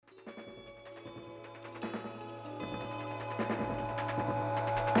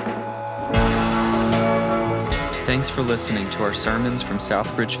Thanks for listening to our sermons from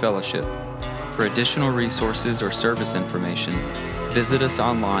Southbridge Fellowship. For additional resources or service information, visit us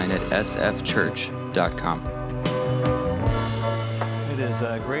online at sfchurch.com. It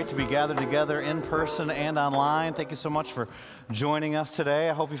is great to be gathered together in person and online. Thank you so much for joining us today.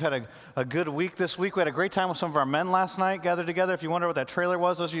 I hope you've had a good week this week. We had a great time with some of our men last night gathered together. If you wonder what that trailer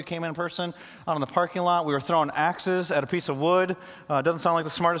was, those of you who came in person out in the parking lot, we were throwing axes at a piece of wood. It doesn't sound like the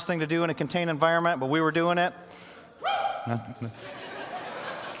smartest thing to do in a contained environment, but we were doing it.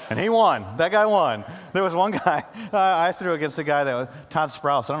 And he won. That guy won. There was one guy I threw against a guy that was Todd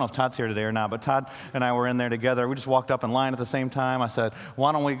Sprouse. I don't know if Todd's here today or not, but Todd and I were in there together. We just walked up in line at the same time. I said,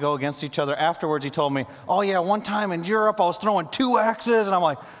 why don't we go against each other? Afterwards, he told me, oh yeah, one time in Europe, I was throwing 2 axes. And I'm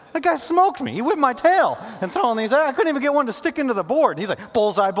like, that guy smoked me. He whipped my tail and throwing these. I couldn't even get one to stick into the board. He's like,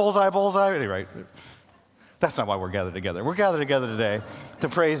 bullseye, bullseye, bullseye. Anyway, that's not why we're gathered together. We're gathered together today to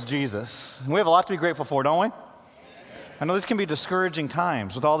praise Jesus. And we have a lot to be grateful for, don't we? I know this can be discouraging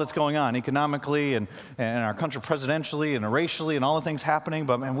times with all that's going on economically and our country presidentially and racially and all the things happening,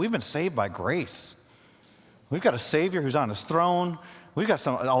 but man, we've been saved by grace. We've got a Savior who's on his throne. We've got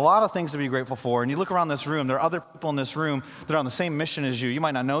a lot of things to be grateful for. And you look around this room, there are other people in this room that are on the same mission as you. You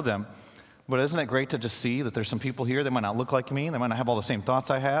might not know them, but isn't it great to just see that there's some people here that might not look like me, they might not have all the same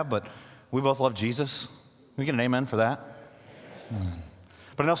thoughts I have, but we both love Jesus. Can we get an amen for that?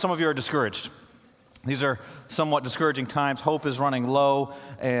 But I know some of you are discouraged. These are somewhat discouraging times. Hope is running low,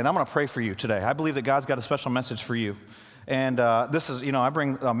 and I'm going to pray for you today. I believe that God's got a special message for you. And this is, I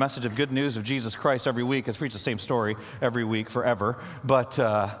bring a message of good news of Jesus Christ every week. I preach the same story every week forever. But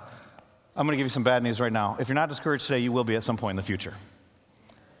I'm going to give you some bad news right now. If you're not discouraged today, you will be at some point in the future.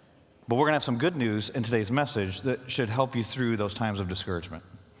 But we're going to have some good news in today's message that should help you through those times of discouragement.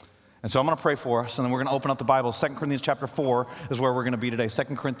 And so I'm going to pray for us, and then we're going to open up the Bible. 2 Corinthians chapter 4 is where we're going to be today. 2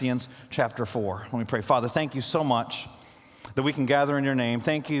 Corinthians chapter 4. Let me pray. Father, thank you so much that we can gather in your name.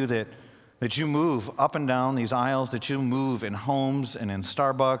 Thank you that you move up and down these aisles, that you move in homes and in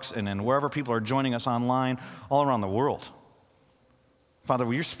Starbucks and in wherever people are joining us online all around the world. Father,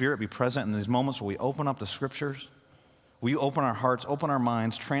 will your Spirit be present in these moments where we open up the Scriptures? Will you open our hearts, open our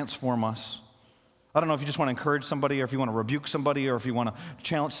minds, transform us? I don't know if you just want to encourage somebody or if you want to rebuke somebody or if you want to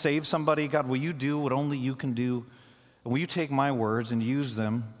challenge, save somebody. God, will you do what only you can do? And will you take my words and use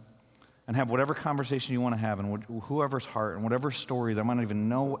them and have whatever conversation you want to have in whoever's heart and whatever story that might not even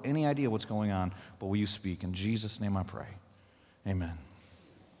know any idea what's going on, but will you speak? In Jesus' name I pray. Amen.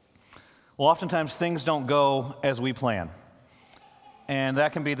 Well, oftentimes things don't go as we plan. And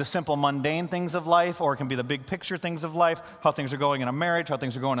that can be the simple mundane things of life, or it can be the big picture things of life, how things are going in a marriage, how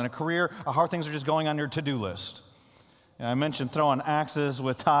things are going in a career, or how things are just going on your to-do list. And I mentioned throwing axes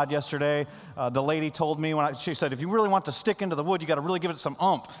with Todd yesterday. The lady told me, she said, if you really want to stick into the wood, you got to really give it some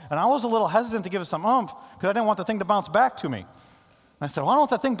oomph. And I was a little hesitant to give it some oomph because I didn't want the thing to bounce back to me. And I said, well, I don't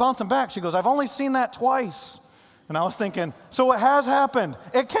want that thing bouncing back. She goes, I've only seen that twice. And I was thinking, so it has happened.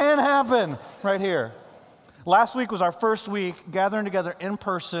 It can happen right here. Last week was our first week gathering together in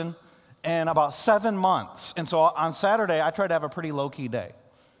person in about 7 months. And so on Saturday, I tried to have a pretty low-key day.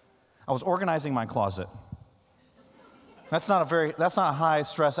 I was organizing my closet. That's not a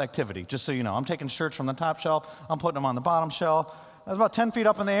high-stress activity, just so you know. I'm taking shirts from the top shelf. I'm putting them on the bottom shelf. I was about 10 feet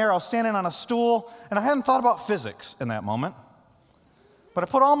up in the air. I was standing on a stool, and I hadn't thought about physics in that moment. But I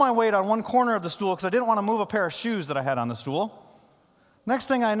put all my weight on one corner of the stool because I didn't want to move a pair of shoes that I had on the stool. Next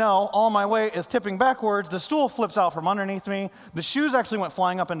thing I know, all my weight is tipping backwards. The stool flips out from underneath me. The shoes actually went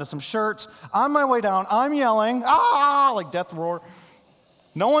flying up into some shirts. On my way down, I'm yelling, ah, like death roar.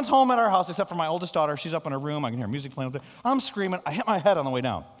 No one's home at our house except for my oldest daughter. She's up in her room. I can hear music playing up there. I'm screaming. I hit my head on the way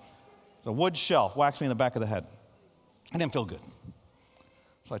down. The wood shelf whacked me in the back of the head. I didn't feel good.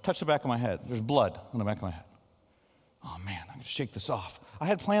 So I touched the back of my head. There's blood on the back of my head. Oh, man, I'm going to shake this off. I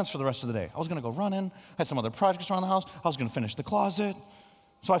had plans for the rest of the day. I was going to go running. I had some other projects around the house. I was going to finish the closet.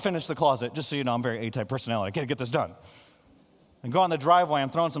 So I finished the closet. Just so you know, I'm very A-type personality. I got to get this done. And go on the driveway. I'm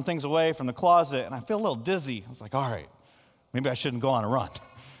throwing some things away from the closet, and I feel a little dizzy. I was like, all right, maybe I shouldn't go on a run.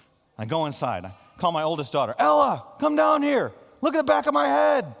 I go inside. I call my oldest daughter, Ella, come down here. Look at the back of my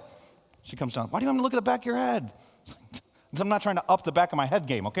head. She comes down. Why do you want me to look at the back of your head? I'm not trying to up the back of my head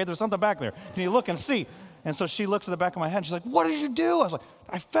game, okay? There's something back there. Can you look and see? And so she looks at the back of my head, and she's like, what did you do? I was like,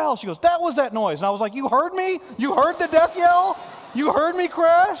 I fell. She goes, that was that noise. And I was like, you heard me? You heard the death yell? You heard me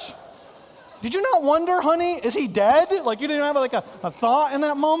crash? Did you not wonder, honey, is he dead? Like, you didn't have like a thought in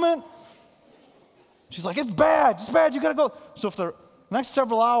that moment? She's like, it's bad, you gotta go. So for the next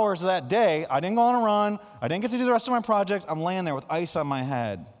several hours of that day, I didn't go on a run, I didn't get to do the rest of my projects, I'm laying there with ice on my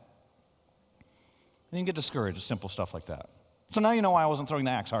head. And you can get discouraged with simple stuff like that. So now you know why I wasn't throwing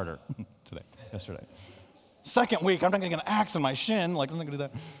the axe harder yesterday. Second week, I'm not going to get an axe in my shin. Like, I'm not going to do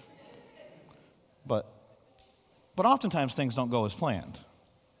that. But oftentimes things don't go as planned.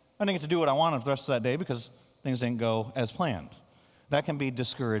 I didn't get to do what I wanted for the rest of that day because things didn't go as planned. That can be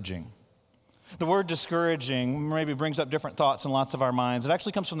discouraging. The word discouraging maybe brings up different thoughts in lots of our minds. It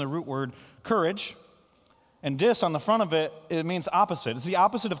actually comes from the root word courage. And dis on the front of it, it means opposite. It's the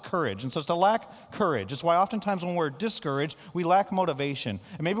opposite of courage. And so it's to lack courage. It's why oftentimes when we're discouraged, we lack motivation.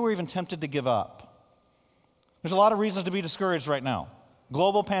 And maybe we're even tempted to give up. There's a lot of reasons to be discouraged right now.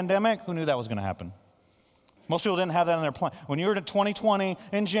 Global pandemic, who knew that was going to happen? Most people didn't have that in their plan. When you were in 2020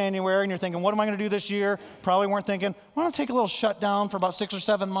 in January and you're thinking, what am I going to do this year? Probably weren't thinking, I want to take a little shutdown for about 6 or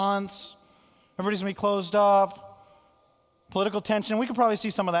 7 months. Everybody's going to be closed up. Political tension, we could probably see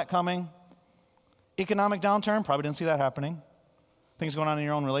some of that coming. Economic downturn, probably didn't see that happening. Things going on in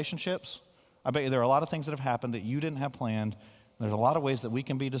your own relationships. I bet you there are a lot of things that have happened that you didn't have planned. There's a lot of ways that we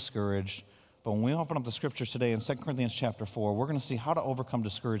can be discouraged. But when we open up the scriptures today in 2 Corinthians chapter 4, we're going to see how to overcome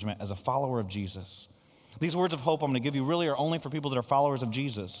discouragement as a follower of Jesus. These words of hope I'm going to give you really are only for people that are followers of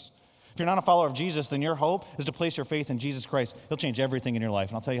Jesus. If you're not a follower of Jesus, then your hope is to place your faith in Jesus Christ. He'll change everything in your life,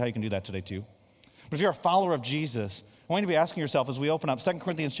 and I'll tell you how you can do that today too. But if you're a follower of Jesus, I want you to be asking yourself as we open up 2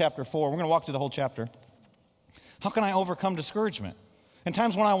 Corinthians chapter 4, we're going to walk through the whole chapter. How can I overcome discouragement? In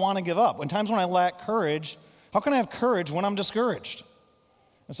times when I want to give up, in times when I lack courage, how can I have courage when I'm discouraged?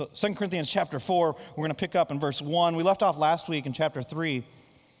 And so 2 Corinthians chapter 4, we're going to pick up in verse 1. We left off last week in chapter 3.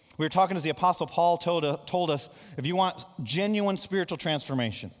 We were talking as the Apostle Paul told us, if you want genuine spiritual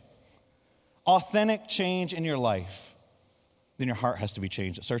transformation, authentic change in your life, then your heart has to be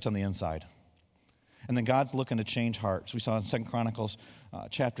changed. It starts on the inside. And then God's looking to change hearts. We saw in 2 Chronicles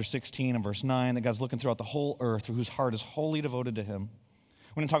chapter 16 and verse 9 that God's looking throughout the whole earth whose heart is wholly devoted to him.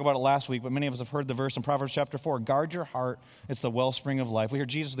 We didn't talk about it last week, but many of us have heard the verse in Proverbs chapter 4, guard your heart, it's the wellspring of life. We hear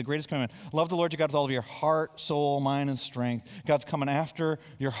Jesus, the greatest commandment, love the Lord your God with all of your heart, soul, mind, and strength. God's coming after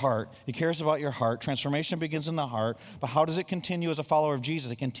your heart. He cares about your heart. Transformation begins in the heart, but how does it continue as a follower of Jesus?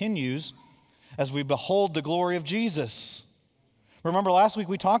 It continues as we behold the glory of Jesus. Remember last week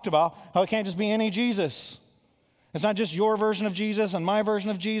we talked about how it can't just be any Jesus. It's not just your version of Jesus and my version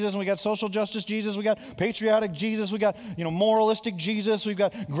of Jesus, and we got social justice Jesus, we got patriotic Jesus, we got, moralistic Jesus, we've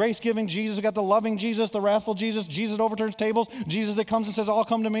got grace-giving Jesus, we got the loving Jesus, the wrathful Jesus, Jesus that overturns tables, Jesus that comes and says, all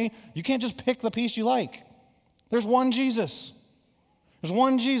come to me. You can't just pick the piece you like. There's one Jesus. There's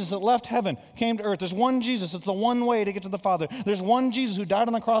one Jesus that left heaven, came to earth. There's one Jesus. It's the one way to get to the Father. There's one Jesus who died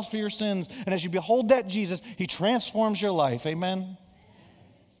on the cross for your sins, and as you behold that Jesus, he transforms your life. Amen?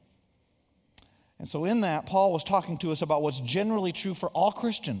 And so in that, Paul was talking to us about what's generally true for all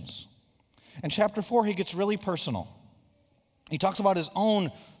Christians. In chapter 4, he gets really personal. He talks about his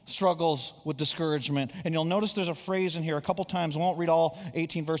own struggles with discouragement. And you'll notice there's a phrase in here a couple times. I won't read all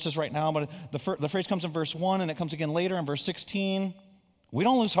 18 verses right now, but the phrase comes in verse 1, and it comes again later in verse 16. We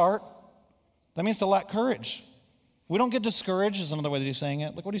don't lose heart. That means to lack courage. We don't get discouraged is another way that he's saying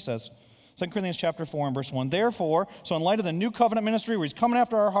it. Look what he says. 2 Corinthians chapter 4 and verse 1. Therefore, so in light of the new covenant ministry where he's coming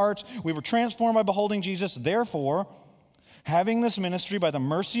after our hearts, we were transformed by beholding Jesus. Therefore, having this ministry by the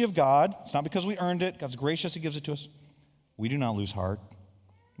mercy of God, it's not because we earned it, God's gracious, he gives it to us. We do not lose heart.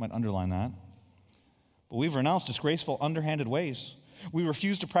 Might underline that. But we've renounced disgraceful, underhanded ways. We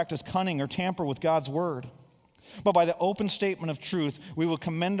refuse to practice cunning or tamper with God's word. But by the open statement of truth, we will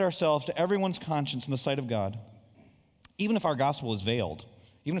commend ourselves to everyone's conscience in the sight of God, even if our gospel is veiled,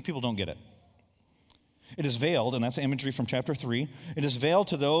 even if people don't get it. It is veiled, and that's imagery from chapter 3. It is veiled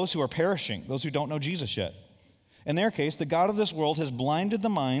to those who are perishing, those who don't know Jesus yet. In their case, the God of this world has blinded the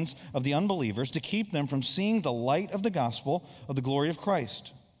minds of the unbelievers to keep them from seeing the light of the gospel of the glory of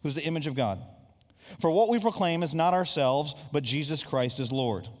Christ, who's the image of God. For what we proclaim is not ourselves, but Jesus Christ is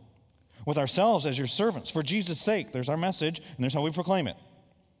Lord. With ourselves as your servants, for Jesus' sake. There's our message, and there's how we proclaim it.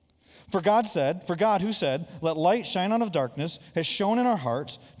 For God who said, let light shine out of darkness, has shone in our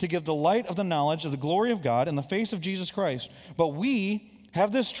hearts to give the light of the knowledge of the glory of God in the face of Jesus Christ. But we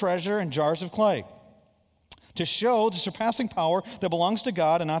have this treasure in jars of clay to show the surpassing power that belongs to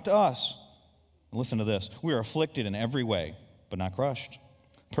God and not to us. And listen to this. We are afflicted in every way, but not crushed.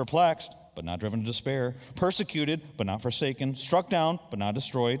 Perplexed, but not driven to despair. Persecuted, but not forsaken. Struck down, but not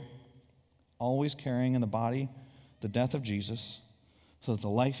destroyed. Always carrying in the body the death of Jesus, so that the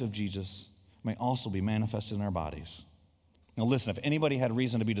life of Jesus may also be manifested in our bodies. Now listen, if anybody had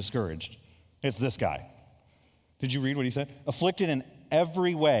reason to be discouraged, it's this guy. Did you read what he said? Afflicted in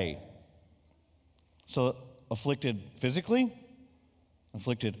every way. So afflicted physically,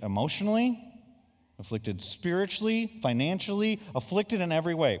 afflicted emotionally, afflicted spiritually, financially, afflicted in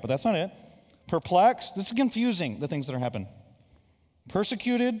every way. But that's not it. Perplexed, this is confusing, the things that are happening.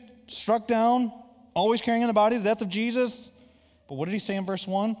 Persecuted, struck down, always carrying in the body the death of Jesus. But what did he say in verse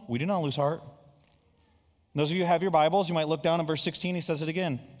 1? We do not lose heart. Those of you who have your Bibles, you might look down in verse 16. He says it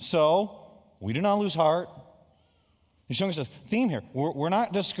again. So, we do not lose heart. He's showing us a theme here. We're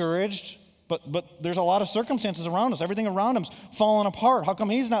not discouraged, but there's a lot of circumstances around us. Everything around him's falling apart. How come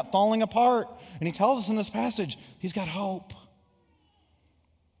he's not falling apart? And he tells us in this passage, he's got hope.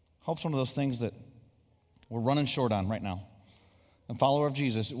 Hope's one of those things that we're running short on right now. A follower of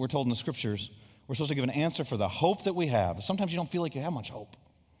Jesus, we're told in the Scriptures, we're supposed to give an answer for the hope that we have. Sometimes you don't feel like you have much hope.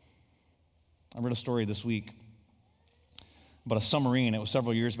 I read a story this week about a submarine. It was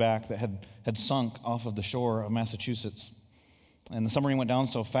several years back that had sunk off of the shore of Massachusetts. And the submarine went down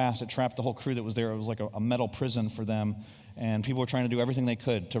so fast, it trapped the whole crew that was there. It was like a metal prison for them. And people were trying to do everything they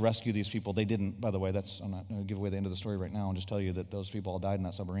could to rescue these people. They didn't, by the way. I'm not going to give away the end of the story right now and just tell you that those people all died in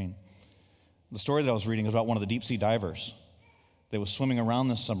that submarine. The story that I was reading is about one of the deep-sea divers that was swimming around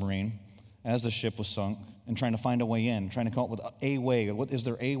this submarine as the ship was sunk and trying to find a way in, trying to come up with a way. What is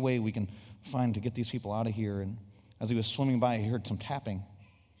there a way we can find to get these people out of here? And as he was swimming by, he heard some tapping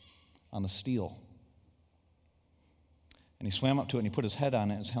on the steel. And he swam up to it and he put his head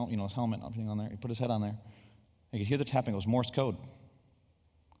on it, his helmet up on there. He put his head on there. He could hear the tapping. It was Morse code.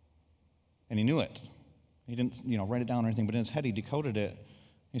 And he knew it. He didn't, write it down or anything, but in his head he decoded it.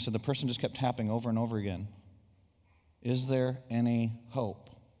 He said the person just kept tapping over and over again. Is there any hope?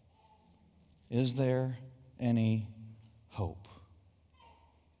 Is there any hope?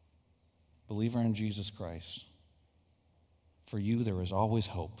 Believer in Jesus Christ, for you there is always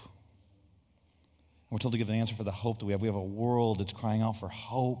hope. We're told to give an answer for the hope that we have. We have a world that's crying out for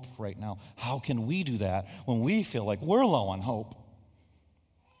hope right now. How can we do that when we feel like we're low on hope?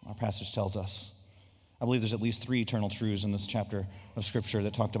 Our passage tells us. I believe there's at least 3 eternal truths in this chapter of Scripture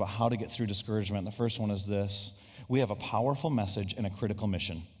that talked about how to get through discouragement. The first one is this. We have a powerful message and a critical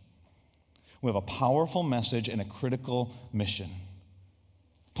mission. We have a powerful message and a critical mission.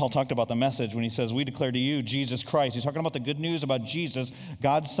 Paul talked about the message when he says, we declare to you Jesus Christ. He's talking about the good news about Jesus,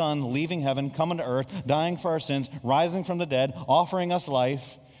 God's Son, leaving heaven, coming to earth, dying for our sins, rising from the dead, offering us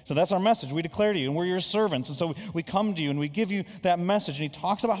life. So that's our message. We declare to you, and we're your servants. And so we come to you, and we give you that message. And he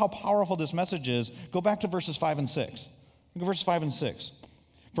talks about how powerful this message is. Go back to verses 5 and 6. Look at verses 5 and 6.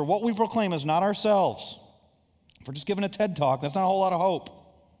 For what we proclaim is not ourselves. If we're just giving a TED talk, that's not a whole lot of hope.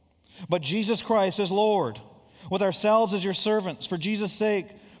 But Jesus Christ is Lord, with ourselves as your servants, for Jesus' sake.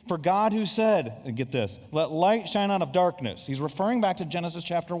 For God who said, and get this, let light shine out of darkness. He's referring back to Genesis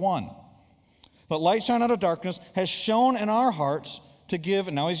chapter 1. Let light shine out of darkness has shone in our hearts to give,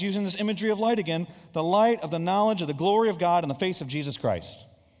 and now he's using this imagery of light again, the light of the knowledge of the glory of God in the face of Jesus Christ.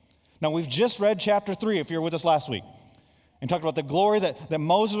 Now we've just read chapter 3, if you were with us last week, and talked about the glory that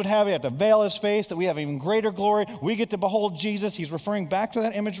Moses would have. He had to veil his face, that we have even greater glory. We get to behold Jesus. He's referring back to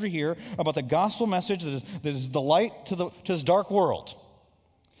that imagery here about the gospel message that is the light to this dark world.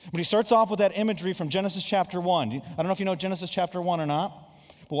 But he starts off with that imagery from Genesis chapter 1. I don't know if you know Genesis chapter 1 or not,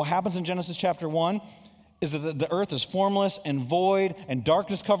 but what happens in Genesis chapter 1 is that the earth is formless and void, and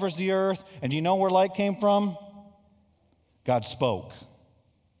darkness covers the earth. And do you know where light came from? God spoke.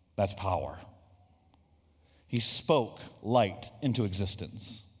 That's power. He spoke light into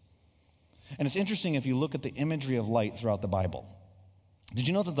existence. And it's interesting if you look at the imagery of light throughout the Bible. Did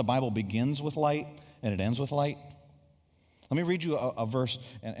you know that the Bible begins with light and it ends with light? Let me read you a verse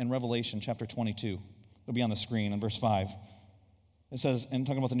in Revelation chapter 22. It'll be on the screen in verse 5. It says, and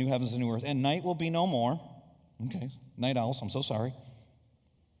talking about the new heavens and new earth, and night will be no more. Okay, night owls, I'm so sorry.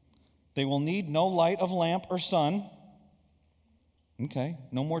 They will need no light of lamp or sun. Okay,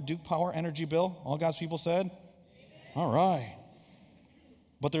 no more Duke Power energy bill. All God's people said? Amen. All right.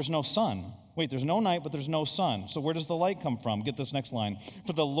 But there's no sun. Wait, there's no night, but there's no sun. So where does the light come from? Get this next line.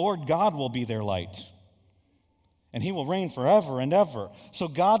 For the Lord God will be their light, and he will reign forever and ever. So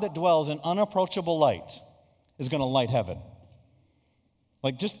God that dwells in unapproachable light is going to light heaven.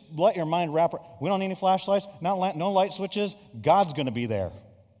 Like, just let your mind wrap. We don't need any flashlights, no light switches. God's going to be there.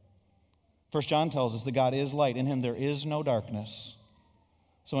 1 John tells us that God is light. In him there is no darkness.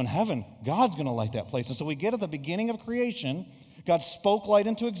 So in heaven, God's going to light that place. And so we get at the beginning of creation, God spoke light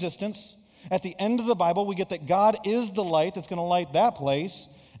into existence. At the end of the Bible, we get that God is the light that's going to light that place.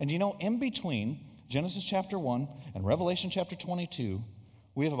 And in between Genesis chapter 1 and Revelation chapter 22,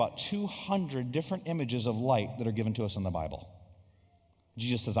 we have about 200 different images of light that are given to us in the Bible.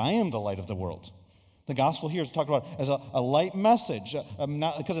 Jesus says, I am the light of the world. The gospel here is talked about as a light message,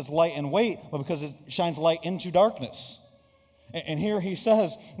 not because it's light in weight, but because it shines light into darkness. And here he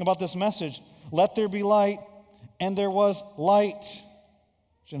says about this message, let there be light, and there was light.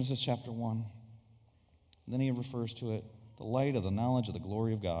 Genesis chapter 1. And then he refers to it, the light of the knowledge of the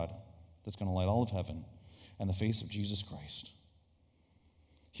glory of God that's going to light all of heaven and the face of Jesus Christ.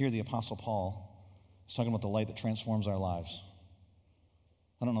 Here, the Apostle Paul is talking about the light that transforms our lives.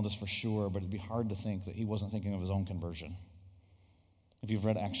 I don't know this for sure, but it'd be hard to think that he wasn't thinking of his own conversion. If you've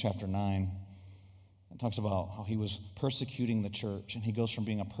read Acts chapter 9, it talks about how he was persecuting the church, and he goes from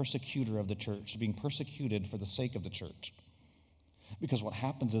being a persecutor of the church to being persecuted for the sake of the church. Because what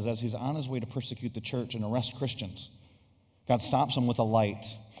happens is, as he's on his way to persecute the church and arrest Christians, God stops him with a light,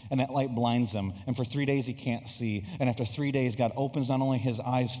 and that light blinds him, and for 3 days he can't see. And after 3 days, God opens not only his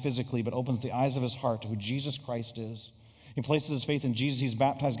eyes physically, but opens the eyes of his heart to who Jesus Christ is. He places his faith in Jesus. He's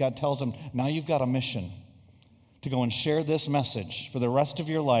baptized. God tells him, now you've got a mission to go and share this message for the rest of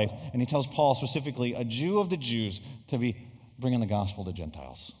your life. And he tells Paul specifically, a Jew of the Jews, to be bringing the gospel to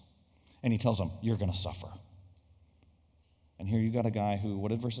Gentiles. And he tells him, you're going to suffer. And here you got a guy who, what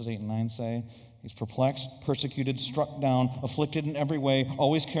did verses 8 and 9 say? He's perplexed, persecuted, struck down, afflicted in every way,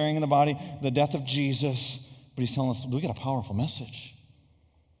 always carrying in the body the death of Jesus. But he's telling us, we got a powerful message.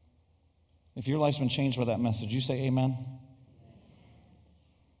 If your life's been changed by that message, you say amen.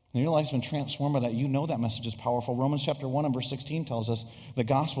 And your life's been transformed by that. You know that message is powerful. Romans chapter 1 and verse 16 tells us the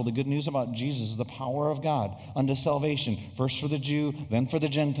gospel, the good news about Jesus, is the power of God unto salvation. First for the Jew, then for the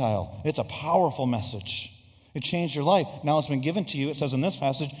Gentile. It's a powerful message. It changed your life. Now it's been given to you, it says in this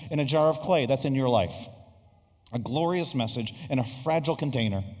passage, in a jar of clay. That's in your life. A glorious message in a fragile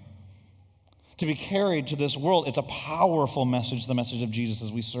container. To be carried to this world, it's a powerful message, the message of Jesus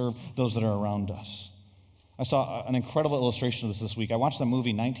as we serve those that are around us. I saw an incredible illustration of this week. I watched the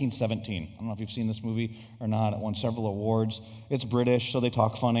movie 1917. I don't know if you've seen this movie or not. It won several awards. It's British, so they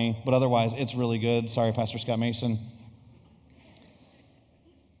talk funny, but otherwise it's really good. Sorry, Pastor Scott Mason.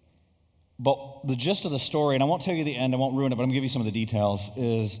 But the gist of the story, and I won't tell you the end, I won't ruin it, but I'm going to give you some of the details,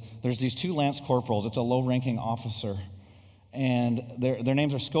 is there's these two lance corporals. It's a low-ranking officer. And their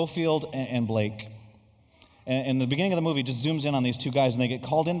names are Schofield and Blake. And in the beginning of the movie, it just zooms in on these two guys, and they get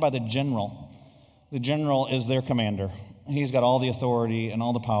called in by the general. The general is their commander. He's got all the authority and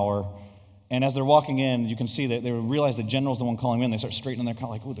all the power. And as they're walking in, you can see that they realize the general's the one calling them in. They start straightening their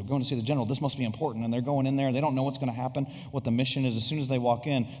collar, like, oh, they're going to see the general. This must be important. And they're going in there. They don't know what's going to happen, what the mission is. As soon as they walk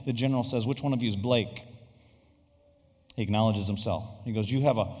in, the general says, which one of you is Blake? He acknowledges himself. He goes, you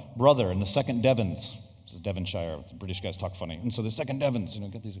have a brother in the 2nd Devons. This is Devonshire. The British guys talk funny. And so the 2nd Devons,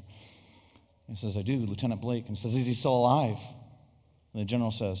 get these. He says, I do, Lieutenant Blake. And he says, is he still alive? And the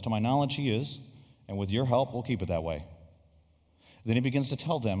general says, to my knowledge, he is. And with your help, we'll keep it that way. Then he begins to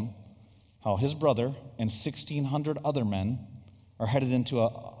tell them how his brother and 1,600 other men are headed into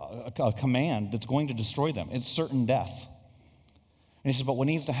a command that's going to destroy them. It's certain death. And he says, but what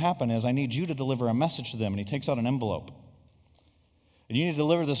needs to happen is I need you to deliver a message to them. And he takes out an envelope. And you need to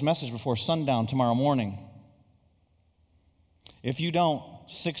deliver this message before sundown tomorrow morning. If you don't,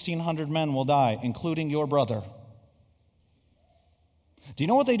 1,600 men will die, including your brother. Do you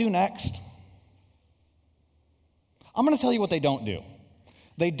know what they do next? I'm going to tell you what they don't do.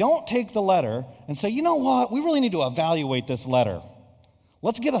 They don't take the letter and say, you know what, we really need to evaluate this letter.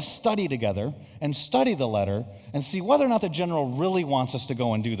 Let's get a study together and study the letter and see whether or not the general really wants us to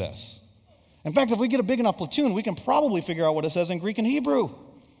go and do this. In fact, if we get a big enough platoon, we can probably figure out what it says in Greek and Hebrew.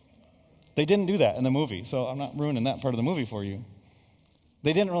 They didn't do that in the movie, so I'm not ruining that part of the movie for you.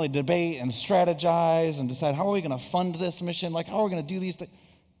 They didn't really debate and strategize and decide, how are we going to fund this mission? Like, how are we going to do these things?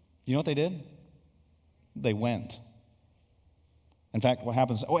 You know what they did? They went. In fact, what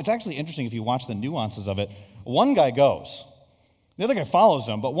happens, it's actually interesting if you watch the nuances of it. One guy goes. The other guy follows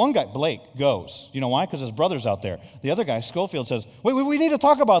him, but one guy, Blake, goes. You know why? Because his brother's out there. The other guy, Schofield, says, wait, we need to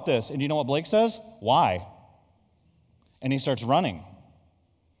talk about this. And you know what Blake says? Why? And he starts running.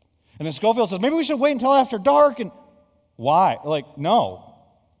 And then Schofield says, maybe we should wait until after dark. And why? Like, no.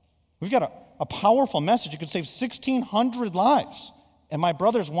 We've got a powerful message. You could save 1,600 lives. And my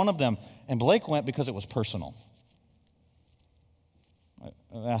brother's one of them. And Blake went because it was personal.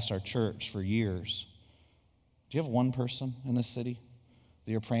 I've asked our church for years, do you have one person in this city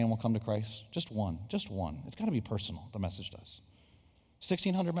that you're praying will come to Christ? Just one. Just one. It's got to be personal, the message does.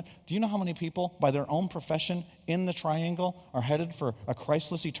 1,600 men. Do you know how many people, by their own profession, in the triangle are headed for a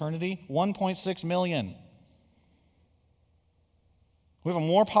Christless eternity? 1.6 million. We have a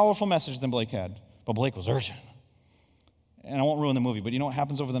more powerful message than Blake had, but Blake was urgent. And I won't ruin the movie, but you know what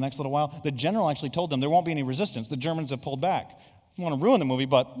happens over the next little while? The general actually told them there won't be any resistance. The Germans have pulled back. I don't want to ruin the movie,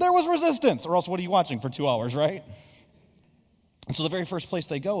 but there was resistance, or else what are you watching for 2 hours, right? And so the very first place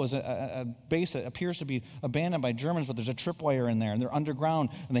they go is a base that appears to be abandoned by Germans, but there's a tripwire in there, and they're underground,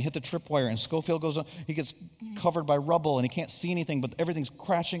 and they hit the tripwire, and Schofield goes up, he gets covered by rubble, and he can't see anything, but everything's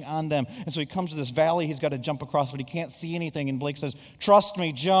crashing on them. And so he comes to this valley he's got to jump across, but he can't see anything, and Blake says, "Trust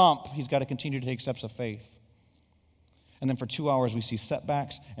me, jump." He's got to continue to take steps of faith. And then for 2 hours, we see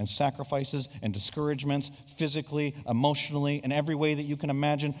setbacks and sacrifices and discouragements, physically, emotionally, in every way that you can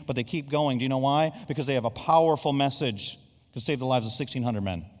imagine, but they keep going. Do you know why? Because they have a powerful message. Could save the lives of 1,600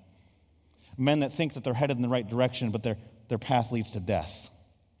 men. Men that think that they're headed in the right direction, but their path leads to death.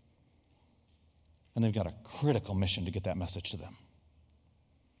 And they've got a critical mission to get that message to them.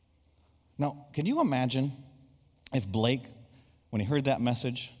 Now, can you imagine if Blake, when he heard that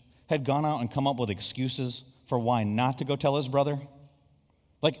message, had gone out and come up with excuses for why not to go tell his brother?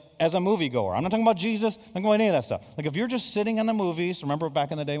 Like, as a moviegoer, I'm not talking about Jesus, I'm not talking about any of that stuff. Like, if you're just sitting in the movies, remember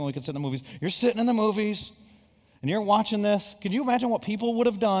back in the day when we could sit in the movies, you're sitting in the movies, and you're watching this, can you imagine what people would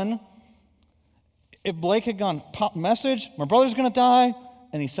have done if Blake had gone, message, my brother's going to die,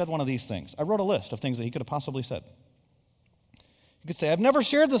 and he said one of these things? I wrote a list of things that he could have possibly said. He could say, "I've never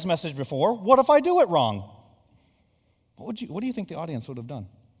shared this message before. What if I do it wrong?" What do you think the audience would have done?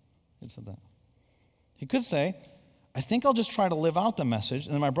 He said that. He could say, "I think I'll just try to live out the message,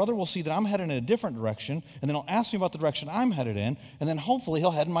 and then my brother will see that I'm headed in a different direction, and then he'll ask me about the direction I'm headed in, and then hopefully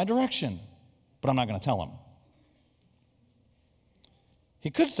he'll head in my direction. But I'm not going to tell him." He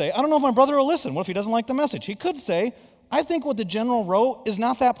could say, "I don't know if my brother will listen. What if he doesn't like the message?" He could say, "I think what the general wrote is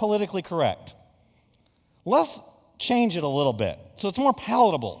not that politically correct. Let's change it a little bit so it's more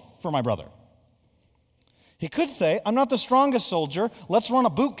palatable for my brother." He could say, "I'm not the strongest soldier. Let's run a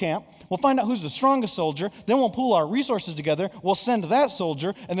boot camp. We'll find out who's the strongest soldier. Then we'll pool our resources together. We'll send that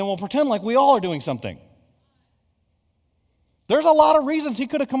soldier, and then we'll pretend like we all are doing something." There's a lot of reasons he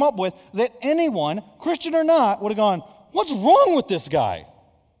could have come up with that anyone, Christian or not, would have gone, "What's wrong with this guy?"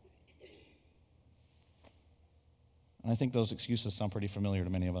 And I think those excuses sound pretty familiar to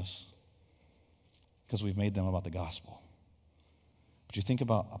many of us because we've made them about the gospel. But you think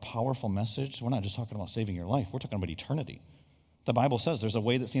about a powerful message, we're not just talking about saving your life, we're talking about eternity. The Bible says there's a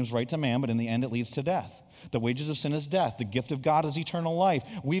way that seems right to man, but in the end it leads to death. The wages of sin is death. The gift of God is eternal life.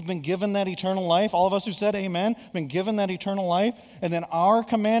 We've been given that eternal life. All of us who said amen, been given that eternal life. And then our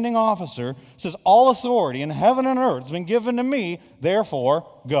commanding officer says, "All authority in heaven and earth has been given to me, therefore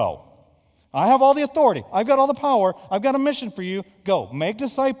go." I have all the authority. I've got all the power. I've got a mission for you. Go. Make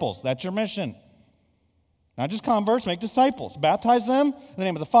disciples. That's your mission. Not just converts, make disciples. Baptize them in the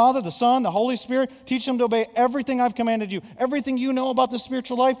name of the Father, the Son, the Holy Spirit. Teach them to obey everything I've commanded you. Everything you know about the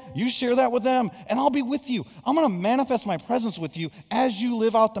spiritual life, you share that with them, and I'll be with you. I'm going to manifest my presence with you as you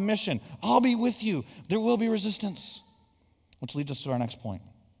live out the mission. I'll be with you. There will be resistance. Which leads us to our next point.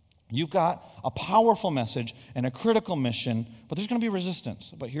 You've got a powerful message and a critical mission, but there's going to be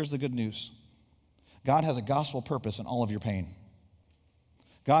resistance. But here's the good news. God has a gospel purpose in all of your pain.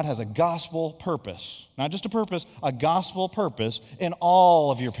 God has a gospel purpose, not just a purpose, a gospel purpose in all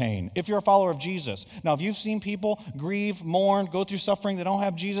of your pain, if you're a follower of Jesus. Now, if you've seen people grieve, mourn, go through suffering that don't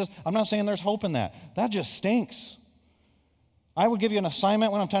have Jesus, I'm not saying there's hope in that. That just stinks. I would give you an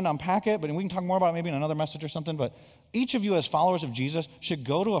assignment when I'm trying to unpack it, but we can talk more about it maybe in another message or something, but each of you as followers of Jesus should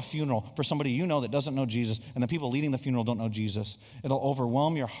go to a funeral for somebody you know that doesn't know Jesus, and the people leading the funeral don't know Jesus. It'll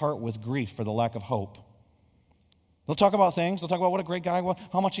overwhelm your heart with grief for the lack of hope. They'll talk about things. They'll talk about what a great guy was,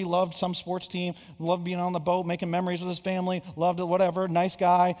 how much he loved some sports team, loved being on the boat, making memories with his family, loved whatever, nice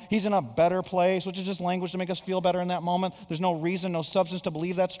guy. He's in a better place, which is just language to make us feel better in that moment. There's no reason, no substance to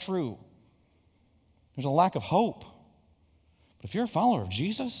believe that's true. There's a lack of hope. But if you're a follower of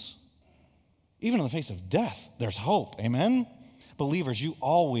Jesus, even in the face of death, there's hope. Amen? Believers, you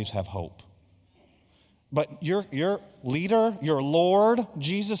always have hope. But your leader, your Lord,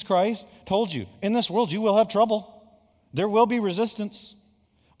 Jesus Christ, told you, in this world you will have trouble. There will be resistance.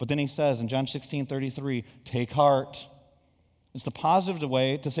 But then he says in John 16:33, take heart. It's the positive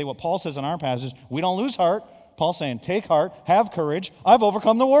way to say what Paul says in our passage. We don't lose heart. Paul's saying, take heart, have courage. I've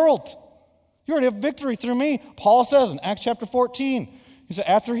overcome the world. You already have victory through me. Paul says in Acts chapter 14, he said,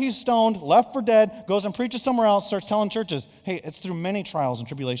 after he's stoned, left for dead, goes and preaches somewhere else, starts telling churches, hey, it's through many trials and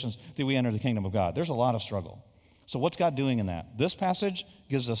tribulations that we enter the kingdom of God. There's a lot of struggle. So what's God doing in that? This passage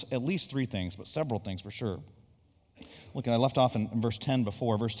gives us at least three things, but several things for sure. Look, I left off in verse 10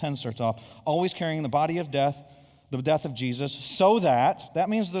 before. Verse 10 starts off, always carrying the body of death, the death of Jesus, so that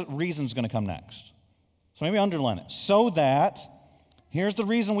means the reason's going to come next. So maybe underline it. So that, here's the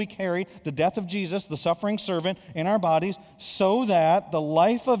reason we carry the death of Jesus, the suffering servant, in our bodies, so that the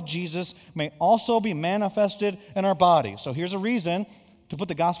life of Jesus may also be manifested in our bodies. So here's a reason to put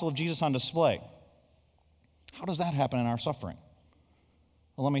the gospel of Jesus on display. How does that happen in our suffering?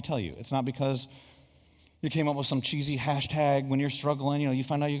 Well, let me tell you, it's not because you came up with some cheesy hashtag when you're struggling, you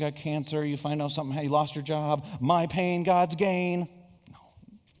find out you got cancer, you find out something, hey, you lost your job, my pain, God's gain. No.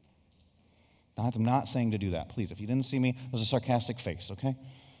 I'm not saying to do that. Please, if you didn't see me, it was a sarcastic face, okay?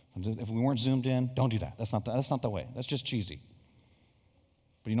 If we weren't zoomed in, don't do that. That's not the way. That's just cheesy.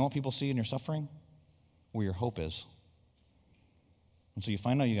 But you know what people see in your suffering? Where your hope is. And so you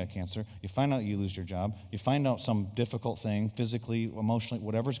find out you got cancer, you find out you lose your job, you find out some difficult thing, physically, emotionally,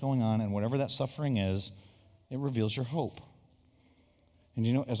 whatever's going on, and whatever that suffering is, it reveals your hope.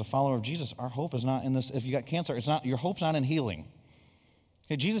 And as a follower of Jesus, our hope is not in this. If you got cancer, your hope's not in healing.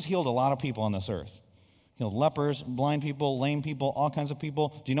 Okay, Jesus healed a lot of people on this earth. He healed lepers, blind people, lame people, all kinds of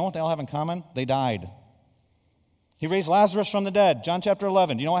people. Do you know what they all have in common? They died. He raised Lazarus from the dead, John chapter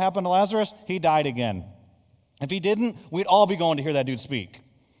 11. Do you know what happened to Lazarus? He died again. If he didn't, we'd all be going to hear that dude speak.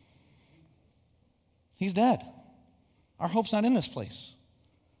 He's dead. Our hope's not in this place.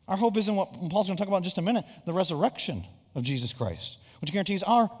 Our hope isn't what Paul's going to talk about in just a minute, the resurrection of Jesus Christ, which guarantees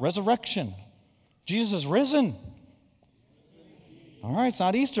our resurrection. Jesus is risen. All right, it's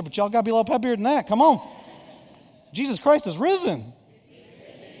not Easter, but y'all got to be a little peppier than that. Come on. Jesus Christ is risen.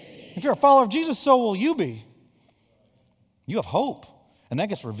 If you're a follower of Jesus, so will you be. You have hope. And that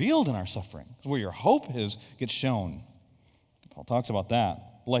gets revealed in our suffering. Where your hope is gets shown. Paul talks about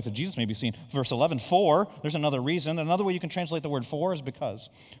that. The life of Jesus may be seen. Verse 11, for, there's another reason. Another way you can translate the word for is because.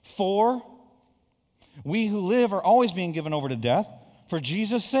 For, we who live are always being given over to death for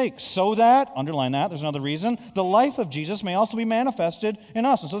Jesus' sake, so that, underline that, there's another reason, the life of Jesus may also be manifested in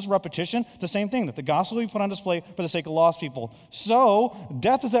us. And so this repetition, the same thing, that the gospel will be put on display for the sake of lost people. So,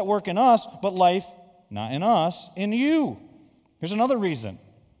 death is at work in us, but life, not in us, in you. Here's another reason.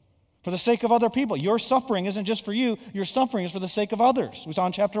 For the sake of other people. Your suffering isn't just for you. Your suffering is for the sake of others. We saw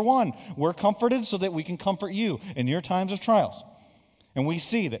in chapter 1. We're comforted so that we can comfort you in your times of trials. And we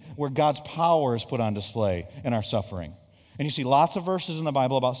see that where God's power is put on display in our suffering. And you see lots of verses in the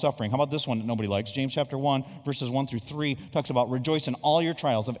Bible about suffering. How about this one that nobody likes? James chapter 1, verses 1 through 3 talks about rejoice in all your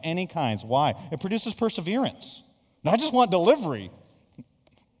trials of any kinds. Why? It produces perseverance. Not just want delivery.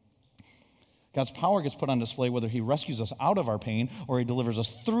 God's power gets put on display whether he rescues us out of our pain or he delivers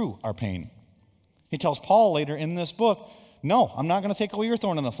us through our pain. He tells Paul later in this book, no, I'm not going to take away your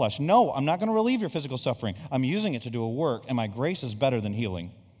thorn in the flesh. No, I'm not going to relieve your physical suffering. I'm using it to do a work, and my grace is better than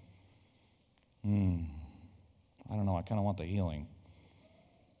healing. I don't know, I kind of want the healing.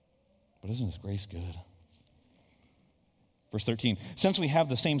 But isn't this grace good? Verse 13, since we have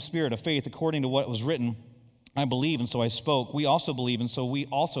the same spirit of faith according to what was written, I believe, and so I spoke. We also believe, and so we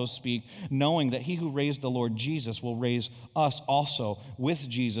also speak, knowing that he who raised the Lord Jesus will raise us also with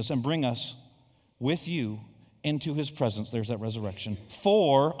Jesus and bring us with you into his presence. There's that resurrection.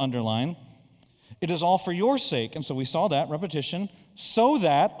 For, underline, it is all for your sake. And so we saw that, repetition, so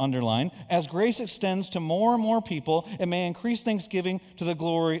that, underline, as grace extends to more and more people, it may increase thanksgiving to the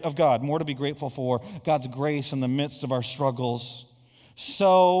glory of God. More to be grateful for, God's grace in the midst of our struggles.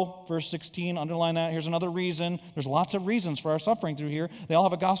 So, verse 16, underline that. Here's another reason. There's lots of reasons for our suffering through here. They all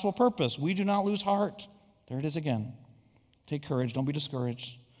have a gospel purpose. We do not lose heart. There it is again. Take courage. Don't be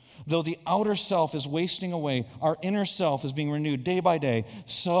discouraged. Though the outer self is wasting away, our inner self is being renewed day by day.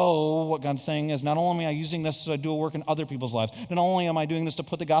 So, what God's saying is, not only am I using this to do a work in other people's lives, not only am I doing this to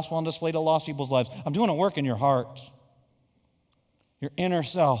put the gospel on display to lost people's lives, I'm doing a work in your heart. Your inner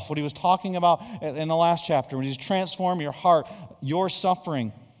self, what he was talking about in the last chapter, when he's transformed your heart, your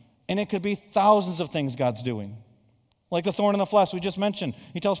suffering. And it could be thousands of things God's doing. Like the thorn in the flesh we just mentioned.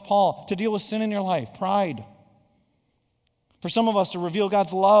 He tells Paul to deal with sin in your life, pride. For some of us to reveal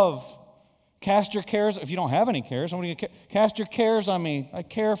God's love. Cast your cares, if you don't have any cares, cast your cares on me. I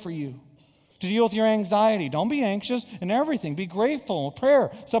care for you. To deal with your anxiety. Don't be anxious in everything. Be grateful,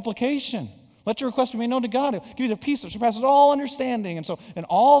 prayer, supplication. Let your request be made known to God. He'll give you the peace that surpasses all understanding. And so in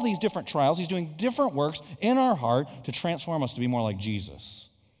all these different trials, he's doing different works in our heart to transform us to be more like Jesus.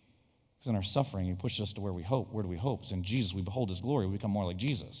 Because in our suffering, he pushes us to where we hope. Where do we hope? It's in Jesus. We behold his glory. We become more like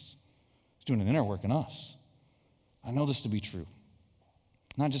Jesus. He's doing an inner work in us. I know this to be true.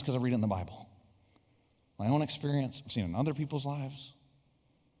 Not just because I read it in the Bible. My own experience, I've seen it in other people's lives.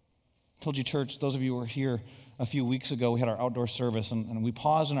 I told you, church, those of you who were here a few weeks ago, we had our outdoor service, and we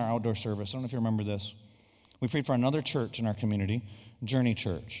paused in our outdoor service. I don't know if you remember this. We prayed for another church in our community, Journey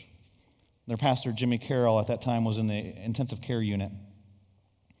Church. Their pastor, Jimmy Carroll, at that time was in the intensive care unit.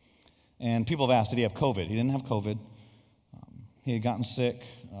 And people have asked, did he have COVID? He didn't have COVID. He had gotten sick,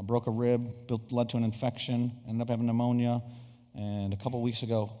 broke a rib, led to an infection, ended up having pneumonia, and a couple weeks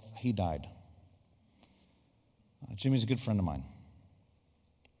ago, he died. Jimmy's a good friend of mine.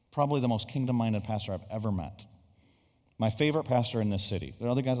 Probably the most kingdom-minded pastor I've ever met. My favorite pastor in this city. There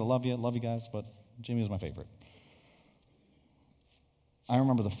are other guys that love you guys, but Jimmy was my favorite. I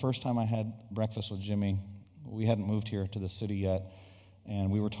remember the first time I had breakfast with Jimmy. We hadn't moved here to the city yet,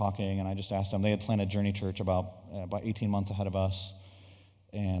 and we were talking, and I just asked him. They had planted Journey Church about 18 months ahead of us,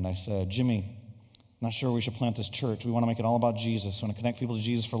 and I said, Jimmy, not sure we should plant this church. We want to make it all about Jesus. We want to connect people to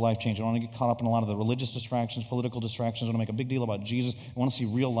Jesus for life change. We don't want to get caught up in a lot of the religious distractions, political distractions. We want to make a big deal about Jesus. We want to see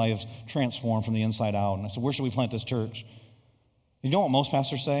real lives transformed from the inside out. And I said, where should we plant this church? You know what most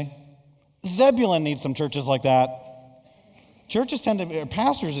pastors say? Zebulon needs some churches like that. Churches tend to,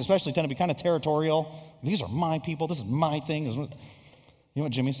 pastors especially, tend to be kind of territorial. These are my people. This is my thing. You know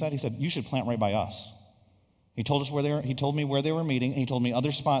what Jimmy said? He said, you should plant right by us. He told me where they were meeting, and he told me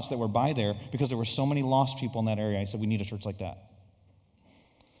other spots that were by there because there were so many lost people in that area. I said, we need a church like that.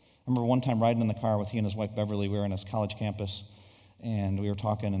 I remember one time riding in the car with he and his wife Beverly. We were on his college campus, and we were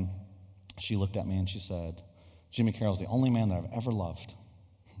talking, and she looked at me and she said, Jimmy Carroll's the only man that I've ever loved.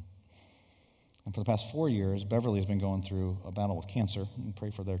 And for the past 4 years, Beverly has been going through a battle with cancer. And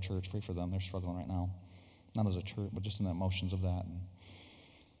pray for their church, pray for them. They're struggling right now. Not as a church, but just in the emotions of that. And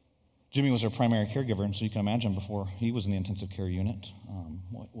Jimmy was her primary caregiver, and so you can imagine before he was in the intensive care unit,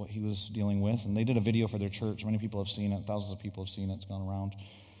 what he was dealing with. And they did a video for their church. Many people have seen it. Thousands of people have seen it. It's gone around.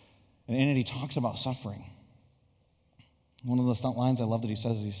 And in it, he talks about suffering. One of the lines I love that he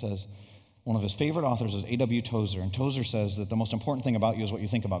says, one of his favorite authors is A.W. Tozer, and Tozer says that the most important thing about you is what you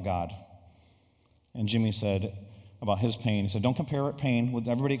think about God. And Jimmy said about his pain, he said, don't compare our pain with,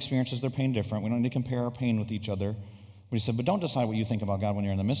 everybody experiences their pain different. We don't need to compare our pain with each other. But he said, but don't decide what you think about God when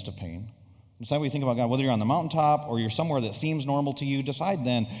you're in the midst of pain. Decide what you think about God, whether you're on the mountaintop or you're somewhere that seems normal to you, decide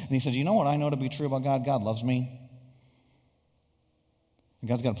then. And he said, you know what I know to be true about God? God loves me. And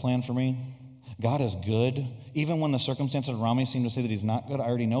God's got a plan for me. God is good. Even when the circumstances around me seem to say that he's not good, I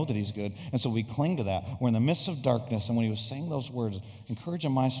already know that he's good. And so we cling to that. We're in the midst of darkness, and when he was saying those words,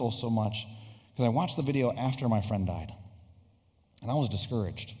 encouraging my soul so much, because I watched the video after my friend died, and I was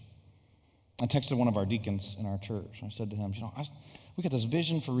discouraged. I texted one of our deacons in our church. I said to him, we got this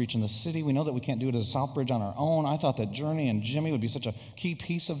vision for reaching the city. We know that we can't do it as Southbridge on our own. I thought that Journey and Jimmy would be such a key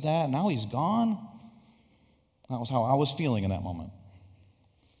piece of that. Now he's gone. That was how I was feeling in that moment.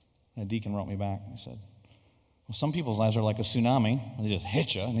 And a deacon wrote me back. He said, well, some people's lives are like a tsunami. They just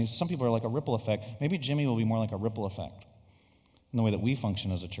hit you. And some people are like a ripple effect. Maybe Jimmy will be more like a ripple effect in the way that we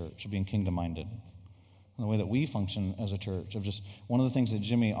function as a church, of being kingdom-minded. The way that we function as a church, of just one of the things that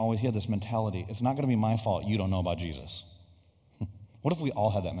Jimmy always had this mentality, it's not going to be my fault you don't know about Jesus. What if we all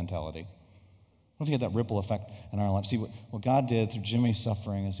had that mentality? What if he had that ripple effect in our life? See, what God did through Jimmy's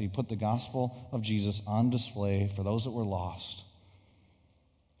suffering is he put the gospel of Jesus on display for those that were lost.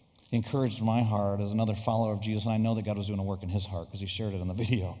 He encouraged my heart as another follower of Jesus, and I know that God was doing a work in his heart because he shared it in the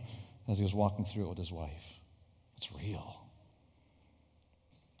video as he was walking through it with his wife. It's real.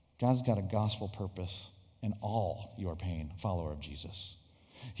 God's got a gospel purpose in all your pain, follower of Jesus.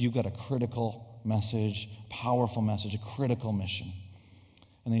 You've got a critical message, powerful message, a critical mission.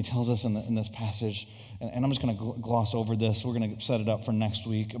 And then he tells us in this passage, and I'm just going to gloss over this. We're going to set it up for next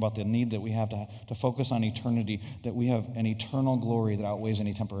week about the need that we have to focus on eternity, that we have an eternal glory that outweighs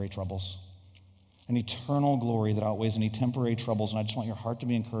any temporary troubles. An eternal glory that outweighs any temporary troubles. And I just want your heart to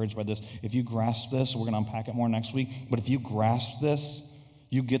be encouraged by this. If you grasp this, we're going to unpack it more next week, but if you grasp this,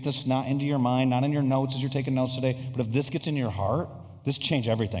 you get this not into your mind, not in your notes as you're taking notes today, but if this gets in your heart, this changes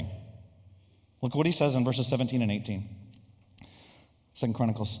everything. Look what he says in verses 17 and 18. 2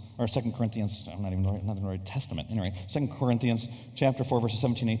 Corinthians, I'm not even in the right testament. Anyway, 2 Corinthians chapter 4, verses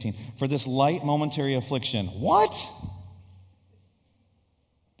 17 and 18. For this light momentary affliction. What?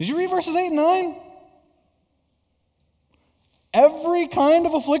 Did you read verses 8 and 9? Every kind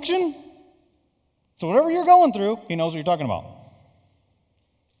of affliction? So whatever you're going through, he knows what you're talking about.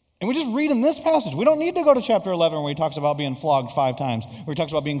 And we just read in this passage. We don't need to go to chapter 11 where he talks about being flogged 5 times, where he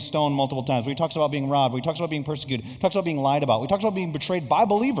talks about being stoned multiple times, where he talks about being robbed, where he talks about being persecuted, he talks about being lied about, where he talks about being betrayed by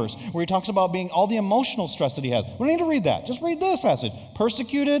believers, where he talks about being all the emotional stress that he has. We don't need to read that. Just read this passage.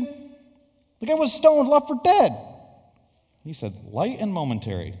 Persecuted. The guy was stoned, left for dead. He said, light and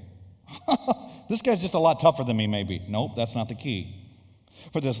momentary. This guy's just a lot tougher than me, maybe. Nope, that's not the key.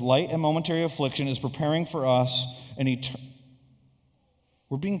 For this light and momentary affliction is preparing for us an eternal...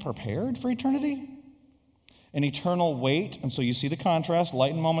 We're being prepared for eternity? An eternal weight, and so you see the contrast,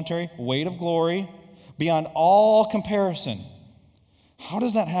 light and momentary, weight of glory, beyond all comparison. How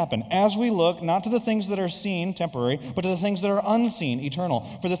does that happen? As we look not to the things that are seen, temporary, but to the things that are unseen,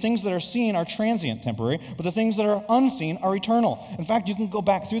 eternal. For the things that are seen are transient, temporary, but the things that are unseen are eternal. In fact, you can go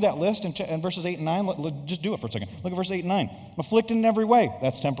back through that list in verses 8 and 9. Just do it for a second. Look at verse 8 and 9. Afflicted in every way,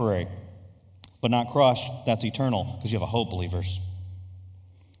 that's temporary. but not crushed, that's eternal, because you have a hope, believers.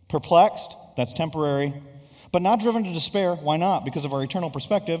 Perplexed, that's temporary, but not driven to despair. Why not? Because of our eternal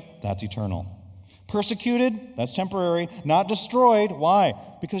perspective, that's eternal. Persecuted, that's temporary, not destroyed. Why?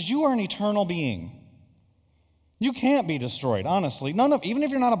 Because you are an eternal being. You can't be destroyed, honestly. Even if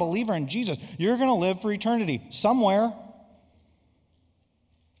you're not a believer in Jesus, you're going to live for eternity somewhere.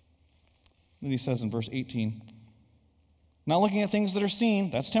 Then he says in verse 18, not looking at things that are seen,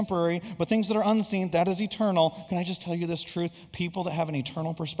 that's temporary, but things that are unseen, that is eternal. Can I just tell you this truth? People that have an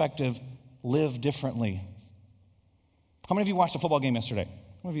eternal perspective live differently. How many of you watched a football game yesterday?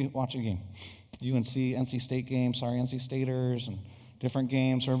 How many of you watched a game? UNC, NC State game, NC Staters, and different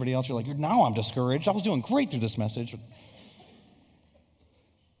games. For everybody else, you're like, now I'm discouraged. I was doing great through this message.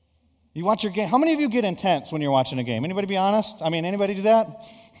 You watch your game. How many of you get intense when you're watching a game? Anybody be honest? Anybody do that?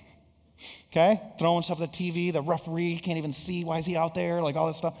 Okay? Throwing stuff at the TV, the referee can't even see. Why is he out there? Like all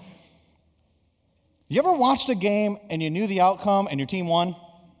that stuff. You ever watched a game and you knew the outcome and your team won?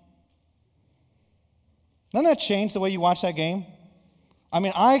 Doesn't that change the way you watch that game?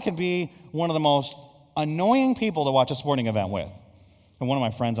 I can be one of the most annoying people to watch a sporting event with. And one of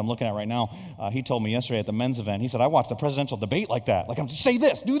my friends I'm looking at right now, he told me yesterday at the men's event, he said, I watched the presidential debate like that. Like, I'm just say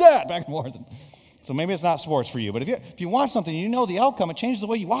this, do that, back and forth. So maybe it's not sports for you. But if you watch something and you know the outcome, it changes the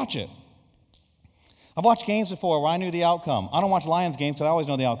way you watch it. I've watched games before where I knew the outcome. I don't watch Lions games because I always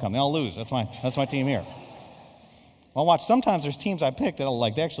know the outcome. They all lose. That's my team here. I'll watch, sometimes there's teams I pick that'll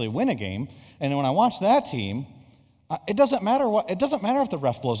they actually win a game. And when I watch that team, it doesn't matter if the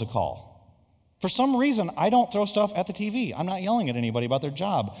ref blows a call. For some reason, I don't throw stuff at the TV. I'm not yelling at anybody about their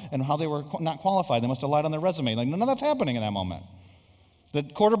job and how they were not qualified. They must have lied on their resume. None of that's happening in that moment. The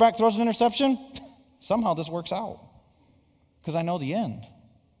quarterback throws an interception. Somehow this works out because I know the end.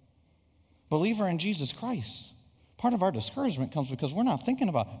 Believer in Jesus Christ. Part of our discouragement comes because we're not thinking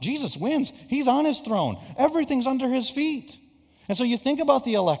about Jesus wins. He's on his throne. Everything's under his feet. And so you think about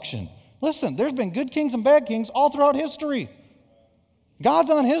the election. Listen, there's been good kings and bad kings all throughout history. God's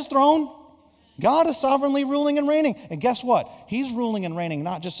on his throne. God is sovereignly ruling and reigning. And guess what? He's ruling and reigning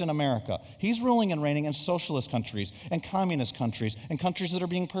not just in America. He's ruling and reigning in socialist countries and communist countries and countries that are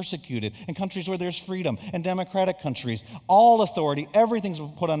being persecuted and countries where there's freedom and democratic countries. All authority, everything's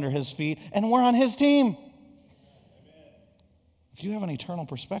put under his feet, and we're on his team. If you have an eternal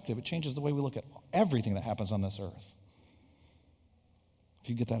perspective, it changes the way we look at everything that happens on this earth. If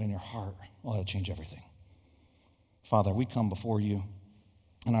you get that in your heart, well, it'll change everything. Father, we come before you.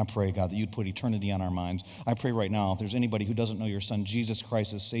 And I pray, God, that you'd put eternity on our minds. I pray right now, if there's anybody who doesn't know your Son, Jesus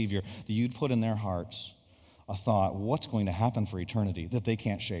Christ as Savior, that you'd put in their hearts a thought, what's going to happen for eternity, that they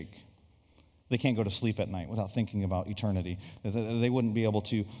can't shake. They can't go to sleep at night without thinking about eternity. They wouldn't be able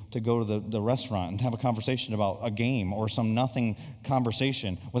to go to the restaurant and have a conversation about a game or some nothing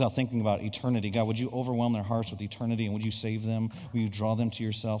conversation without thinking about eternity. God, would you overwhelm their hearts with eternity, and would you save them? Will you draw them to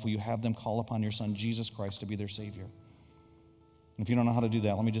yourself? Will you have them call upon your Son, Jesus Christ, to be their Savior? If you don't know how to do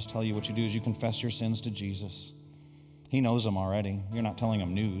that, let me just tell you what you do is you confess your sins to Jesus. He knows them already. You're not telling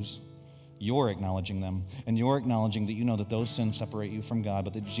him news. You're acknowledging them, and you're acknowledging that you know that those sins separate you from God,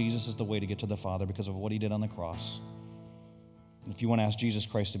 but that Jesus is the way to get to the Father because of what he did on the cross. And if you want to ask Jesus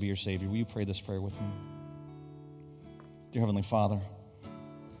Christ to be your Savior, will you pray this prayer with me? Dear Heavenly Father,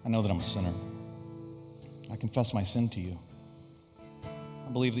 I know that I'm a sinner. I confess my sin to you.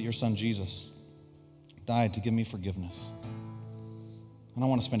 I believe that your Son Jesus died to give me forgiveness. And I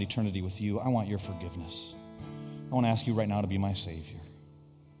want to spend eternity with you. I want your forgiveness. I want to ask you right now to be my Savior.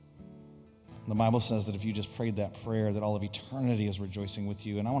 The Bible says that if you just prayed that prayer, that all of eternity is rejoicing with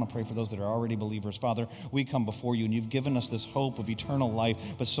you. And I want to pray for those that are already believers. Father, we come before you, and you've given us this hope of eternal life.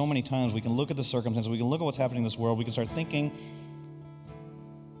 But so many times we can look at the circumstances, we can look at what's happening in this world, we can start thinking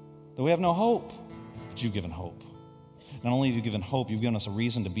that we have no hope. But you've given hope. Not only have you given hope, you've given us a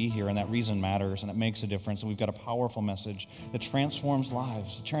reason to be here, and that reason matters, and it makes a difference. And we've got a powerful message that transforms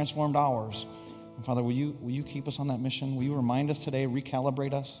lives, that transformed ours. And Father, will you keep us on that mission? Will you remind us today,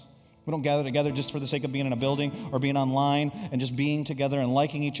 recalibrate us? We don't gather together just for the sake of being in a building or being online and just being together and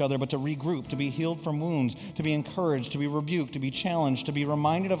liking each other, but to regroup, to be healed from wounds, to be encouraged, to be rebuked, to be challenged, to be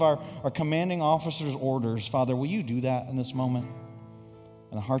reminded of our commanding officer's orders. Father, will you do that in this moment?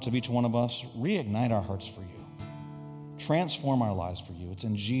 In the hearts of each one of us, reignite our hearts for you. Transform our lives for you. It's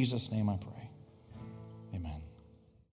in Jesus' name I pray.